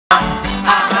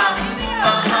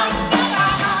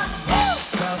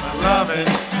loving,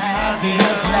 having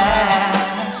a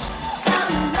blast.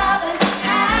 Summer loving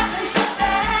happens so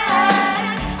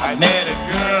fast. I met a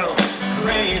girl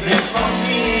crazy for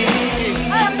me.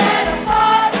 I met a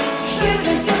boy cute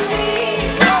as can be.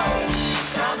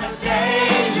 Summer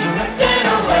days drifting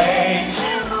away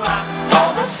to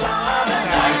all the summer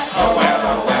nights. Oh well,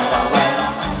 oh well, oh well.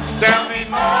 Tell me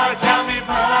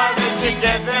more, did you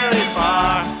get very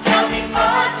far? Tell me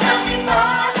more,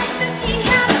 does he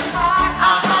have a heart?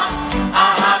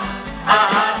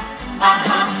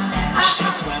 She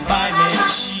swam by me,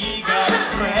 she got a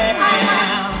cramp. He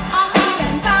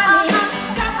ran by me,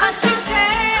 got us so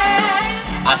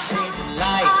damn. I saved her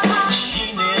life, she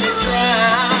nearly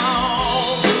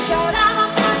drowned. He showed up,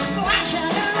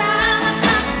 splashing around.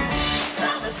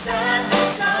 Summer sun,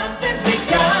 something's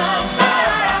begun.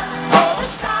 All the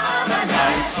summer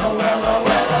nights, oh well, oh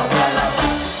well, oh well, oh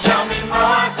well. Tell me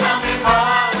more, tell me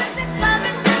more.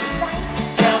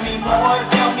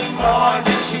 Tell me more,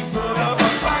 did she put up a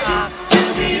fight?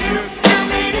 Dooby-doo,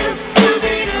 dooby-doo,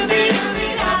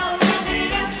 dooby-doo-doo-doo-doo.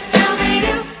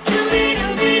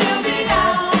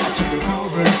 I took her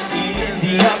over in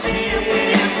the uphill.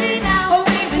 Oh,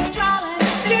 we've been strolling,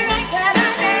 drink that I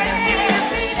did.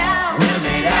 We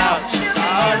made out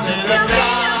under the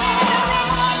dawn.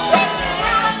 We stayed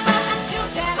out until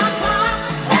 10 o'clock.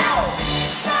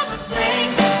 Summer fling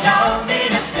don't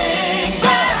mean a thing,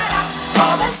 but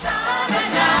all the summer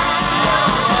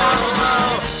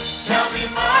nights. Tell me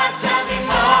more,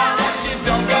 what you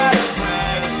don't gotta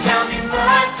brag. Tell me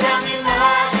more, 'cause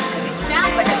It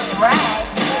sounds like a drag.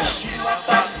 shoo up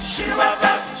up, shoo up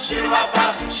up, shoo up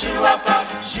up, shoo up up,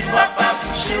 shoo up up,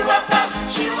 shoo up up,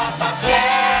 shoo up up,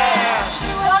 yeah.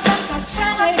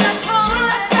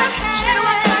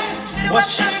 What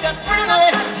she got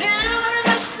really down in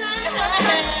the sand.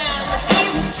 He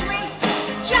was sweet,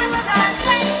 just like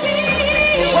plenty.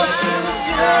 Well, she was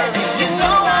good, you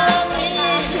know what I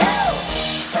mean.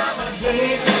 Summer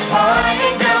heat, boy,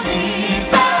 ain't gonna be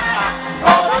back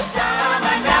all the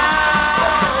summer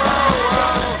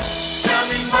nights. Tell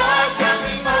me more,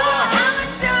 How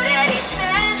much dough did he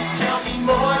spend? tell me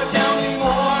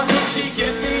more, did she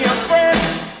give me a friend?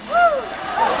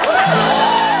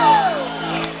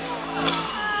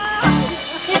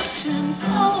 It turned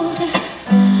cold,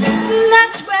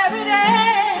 that's where it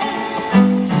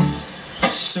ends.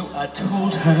 So I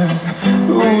told her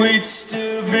we'd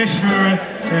still be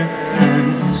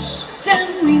friends.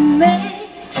 Then we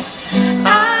made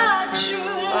our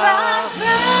true love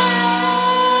vow.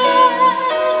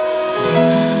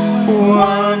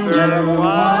 Wonder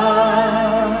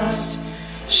what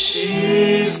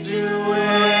she's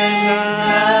doing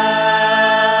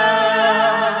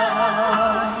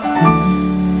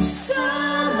now.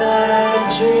 Summer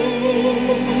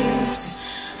dreams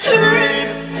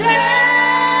ripped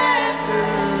at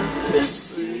the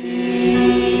seams.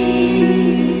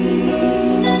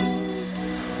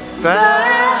 But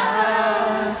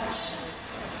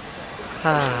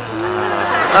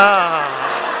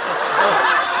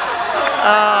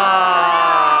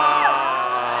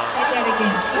Let's take that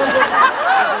again.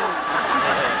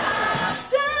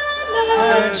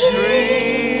 Summer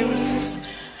dreams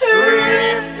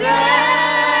ripped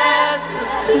at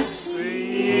the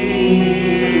seams.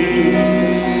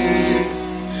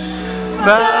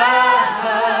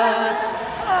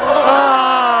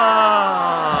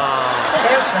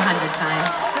 There's the 100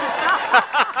 times.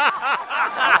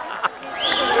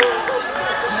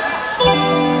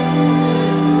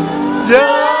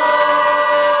 Don't